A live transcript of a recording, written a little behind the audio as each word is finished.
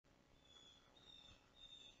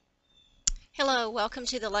Hello, welcome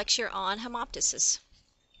to the lecture on hemoptysis.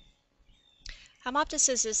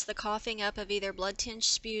 Hemoptysis is the coughing up of either blood-tinged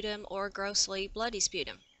sputum or grossly bloody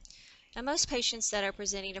sputum. Now, most patients that are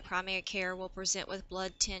presenting to primary care will present with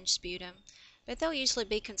blood-tinged sputum, but they'll usually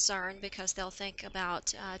be concerned because they'll think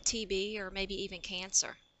about TB or maybe even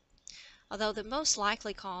cancer. Although the most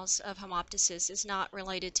likely cause of hemoptysis is not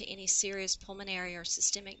related to any serious pulmonary or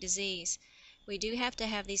systemic disease, we do have to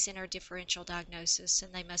have these interdifferential diagnoses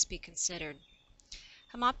and they must be considered.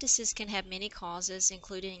 Hemoptysis can have many causes,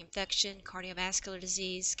 including infection, cardiovascular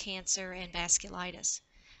disease, cancer, and vasculitis.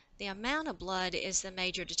 The amount of blood is the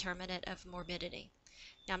major determinant of morbidity.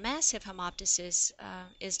 Now, massive hemoptysis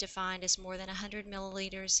is defined as more than 100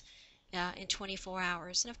 milliliters in 24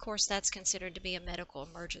 hours, and of course that's considered to be a medical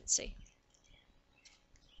emergency.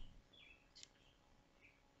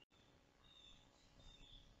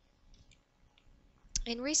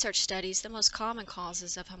 In research studies, the most common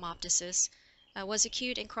causes of hemoptysis was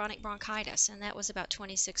acute and chronic bronchitis, and that was about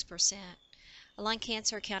 26%. Lung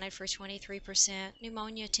cancer accounted for 23%,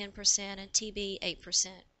 pneumonia 10%, and TB 8%.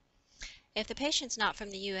 If the patient's not from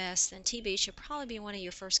the U.S., then TB should probably be one of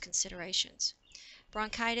your first considerations.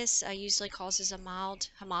 Bronchitis usually causes a mild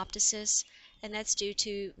hemoptysis, and that's due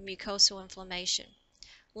to mucosal inflammation.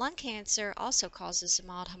 Lung cancer also causes a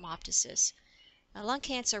mild hemoptysis. Lung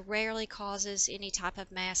cancer rarely causes any type of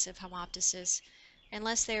massive hemoptysis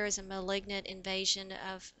unless there is a malignant invasion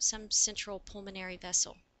of some central pulmonary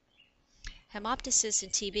vessel. Hemoptysis in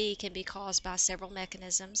TB can be caused by several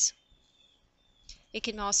mechanisms. It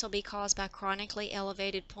can also be caused by chronically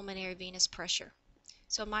elevated pulmonary venous pressure,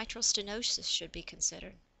 so mitral stenosis should be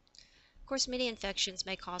considered. Of course, many infections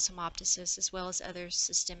may cause hemoptysis as well as other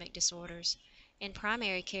systemic disorders. In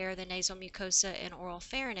primary care, the nasal mucosa and oral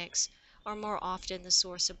pharynx are more often the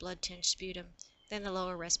source of blood-tinged sputum than the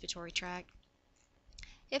lower respiratory tract.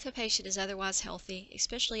 If a patient is otherwise healthy,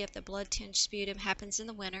 especially if the blood-tinged sputum happens in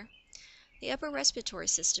the winter, the upper respiratory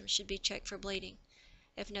system should be checked for bleeding.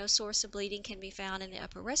 If no source of bleeding can be found in the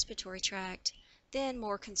upper respiratory tract, then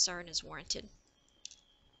more concern is warranted.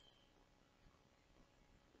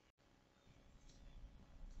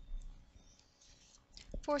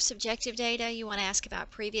 For subjective data, you want to ask about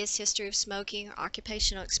previous history of smoking or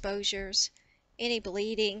occupational exposures, any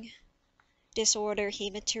bleeding, disorder,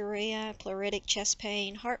 hematuria, pleuritic chest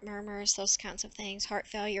pain, heart murmurs, those kinds of things, heart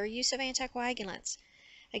failure, use of anticoagulants.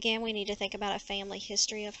 Again, we need to think about a family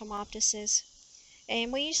history of hemoptysis.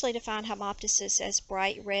 And we usually define hemoptysis as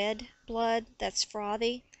bright red blood that's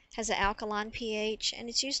frothy, has an alkaline pH, and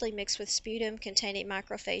it's usually mixed with sputum containing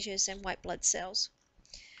macrophages and white blood cells.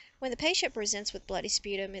 When the patient presents with bloody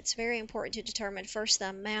sputum, it's very important to determine first the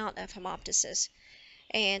amount of hemoptysis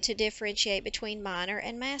and to differentiate between minor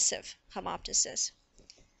and massive hemoptysis.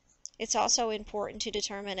 It's also important to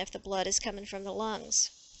determine if the blood is coming from the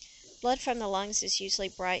lungs. Blood from the lungs is usually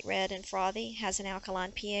bright red and frothy, has an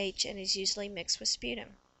alkaline pH, and is usually mixed with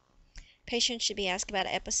sputum. Patients should be asked about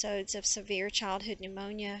episodes of severe childhood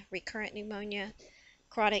pneumonia, recurrent pneumonia,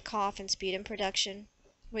 chronic cough, and sputum production,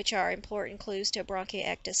 which are important clues to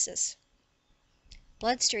bronchiectasis.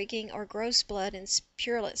 Blood streaking or gross blood and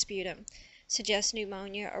purulent sputum suggests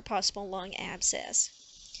pneumonia or possible lung abscess.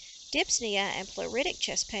 Dyspnea and pleuritic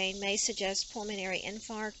chest pain may suggest pulmonary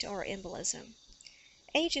infarct or embolism.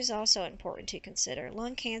 Age is also important to consider.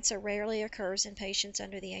 Lung cancer rarely occurs in patients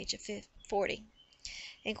under the age of 40.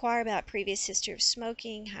 Inquire about previous history of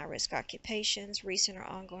smoking, high-risk occupations, recent or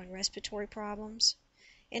ongoing respiratory problems,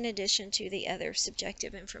 in addition to the other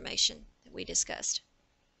subjective information that we discussed.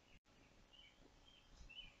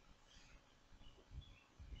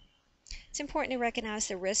 It's important to recognize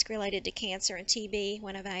the risk related to cancer and TB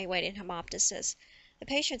when evaluating hemoptysis. The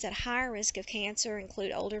patients at higher risk of cancer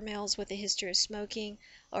include older males with a history of smoking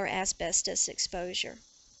or asbestos exposure.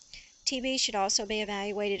 TB should also be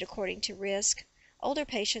evaluated according to risk. Older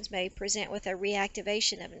patients may present with a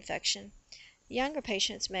reactivation of infection. Younger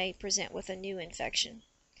patients may present with a new infection.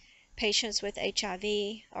 Patients with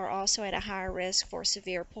HIV are also at a higher risk for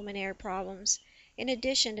severe pulmonary problems, in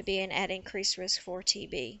addition to being at increased risk for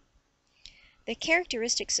TB. The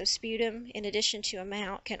characteristics of sputum, in addition to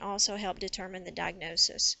amount, can also help determine the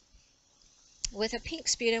diagnosis. With a pink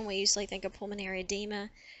sputum, we usually think of pulmonary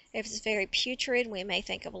edema. If it's very putrid, we may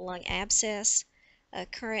think of a lung abscess. A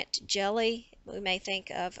current jelly, we may think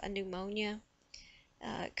of a pneumonia.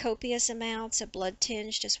 Copious amounts of blood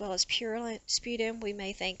tinged as well as purulent sputum, we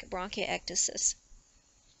may think bronchiectasis.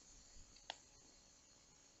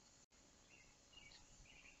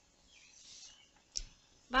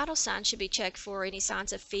 Vital signs should be checked for any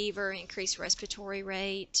signs of fever, increased respiratory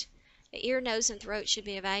rate, The ear, nose, and throat should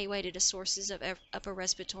be evaluated as sources of upper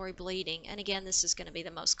respiratory bleeding, and again, this is going to be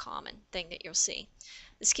the most common thing that you'll see.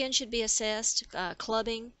 The skin should be assessed.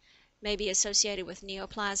 Clubbing may be associated with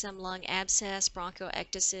neoplasm, lung abscess,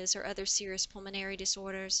 bronchoectasis, or other serious pulmonary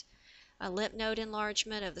disorders. A lymph node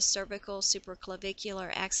enlargement of the cervical,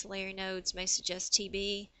 supraclavicular, axillary nodes may suggest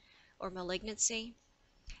TB or malignancy.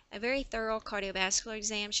 A very thorough cardiovascular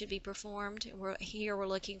exam should be performed. Here we're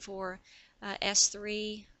looking for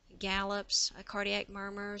S3, gallops, cardiac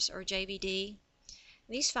murmurs, or JVD.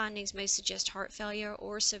 These findings may suggest heart failure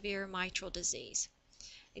or severe mitral disease.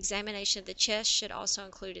 Examination of the chest should also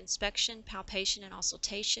include inspection, palpation, and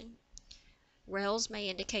auscultation. Rales may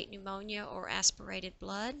indicate pneumonia or aspirated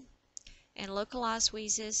blood, and localized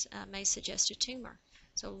wheezes may suggest a tumor.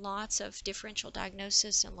 So lots of differential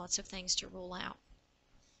diagnosis and lots of things to rule out.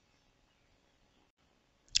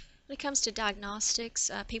 When it comes to diagnostics,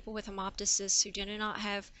 people with hemoptysis who do not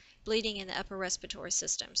have bleeding in the upper respiratory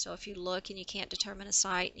system. So if you look and you can't determine a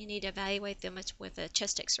site, you need to evaluate them with a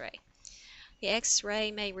chest x-ray. The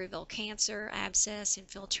x-ray may reveal cancer, abscess,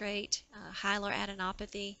 infiltrate, hilar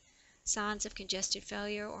adenopathy, signs of congestive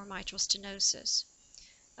failure, or mitral stenosis.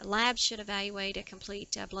 A lab should evaluate a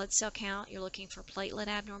complete blood cell count. You're looking for platelet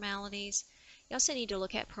abnormalities. You also need to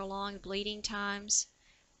look at prolonged bleeding times.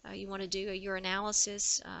 You want to do a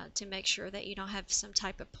urinalysis to make sure that you don't have some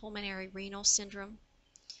type of pulmonary renal syndrome.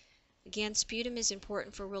 Again, sputum is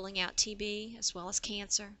important for ruling out TB as well as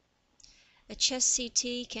cancer. A chest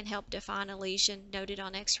CT can help define a lesion noted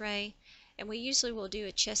on x-ray, and we usually will do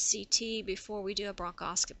a chest CT before we do a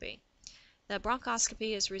bronchoscopy. The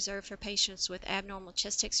bronchoscopy is reserved for patients with abnormal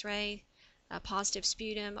chest x-ray, positive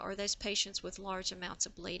sputum, or those patients with large amounts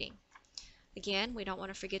of bleeding. Again, we don't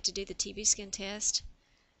want to forget to do the TB skin test.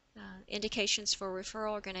 Indications for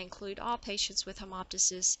referral are going to include all patients with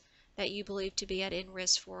hemoptysis that you believe to be at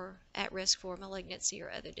risk for malignancy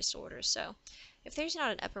or other disorders. So if there's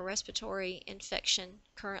not an upper respiratory infection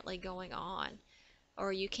currently going on,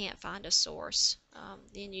 or you can't find a source,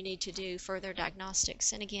 then you need to do further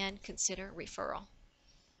diagnostics, and again, consider referral.